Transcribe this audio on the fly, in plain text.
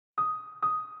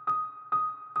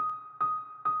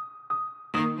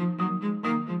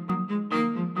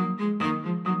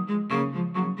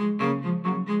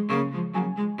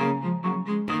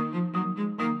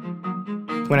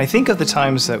When I think of the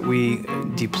times that we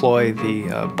deploy the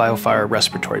BioFire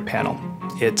Respiratory Panel,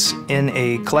 it's in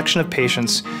a collection of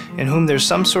patients in whom there's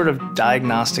some sort of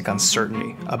diagnostic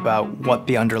uncertainty about what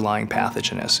the underlying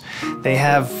pathogen is. They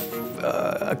have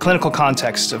a clinical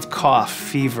context of cough,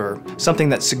 fever, something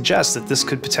that suggests that this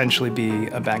could potentially be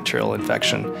a bacterial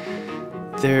infection.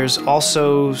 There's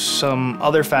also some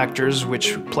other factors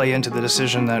which play into the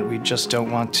decision that we just don't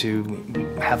want to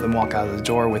have them walk out of the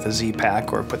door with a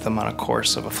Z-Pack or put them on a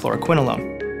course of a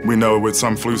fluoroquinolone. We know with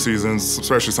some flu seasons,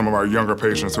 especially some of our younger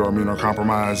patients who are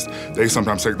immunocompromised, they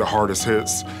sometimes take the hardest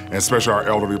hits, and especially our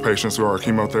elderly patients who are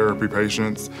chemotherapy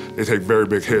patients, they take very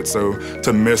big hits, so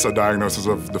to miss a diagnosis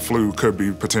of the flu could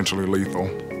be potentially lethal.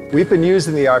 We've been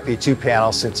using the RP2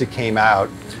 panel since it came out,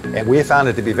 and we have found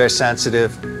it to be very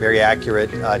sensitive, very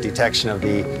accurate detection of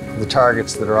the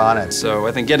targets that are on it. So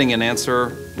I think getting an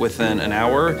answer within an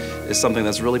hour is something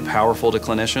that's really powerful to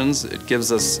clinicians. It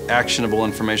gives us actionable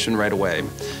information right away.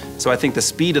 So I think the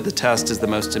speed of the test is the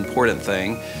most important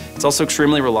thing. It's also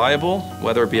extremely reliable,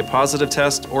 whether it be a positive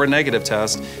test or a negative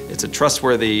test. It's a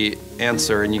trustworthy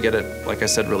answer, and you get it, like I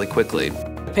said, really quickly.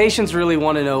 Patients really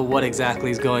want to know what exactly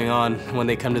is going on when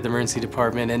they come to the emergency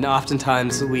department, and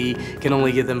oftentimes we can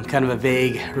only give them kind of a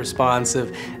vague response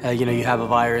of, you have a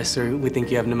virus, or we think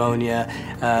you have pneumonia,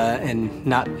 and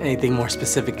not anything more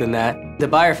specific than that. The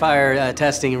BioFire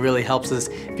testing really helps us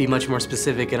be much more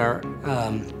specific in our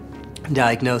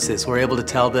diagnosis. We're able to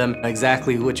tell them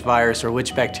exactly which virus or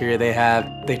which bacteria they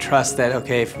have. They trust that,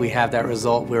 okay, if we have that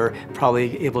result, we're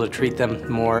probably able to treat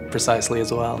them more precisely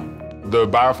as well. The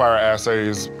BioFire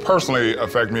assays personally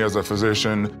affect me as a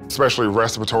physician, especially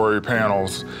respiratory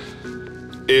panels.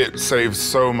 It saves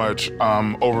so much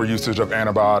overusage of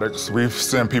antibiotics. We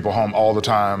send people home all the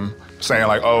time saying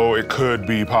like, oh, it could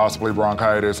be possibly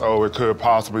bronchitis, oh, it could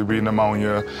possibly be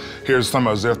pneumonia. Here's some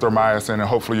azithromycin and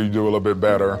hopefully you do a little bit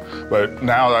better. But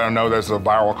now that I know that's a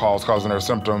viral cause causing their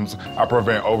symptoms, I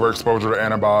prevent overexposure to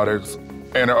antibiotics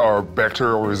or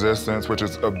bacterial resistance, which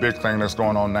is a big thing that's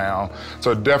going on now.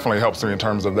 So it definitely helps me in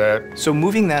terms of that. So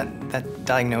moving that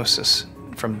diagnosis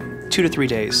from 2 to 3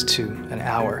 days to an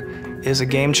hour is a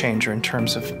game changer in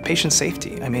terms of patient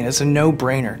safety. I mean, it's a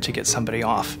no-brainer to get somebody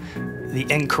off the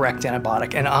incorrect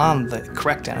antibiotic and on the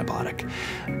correct antibiotic,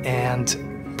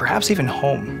 and perhaps even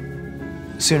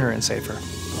home sooner and safer.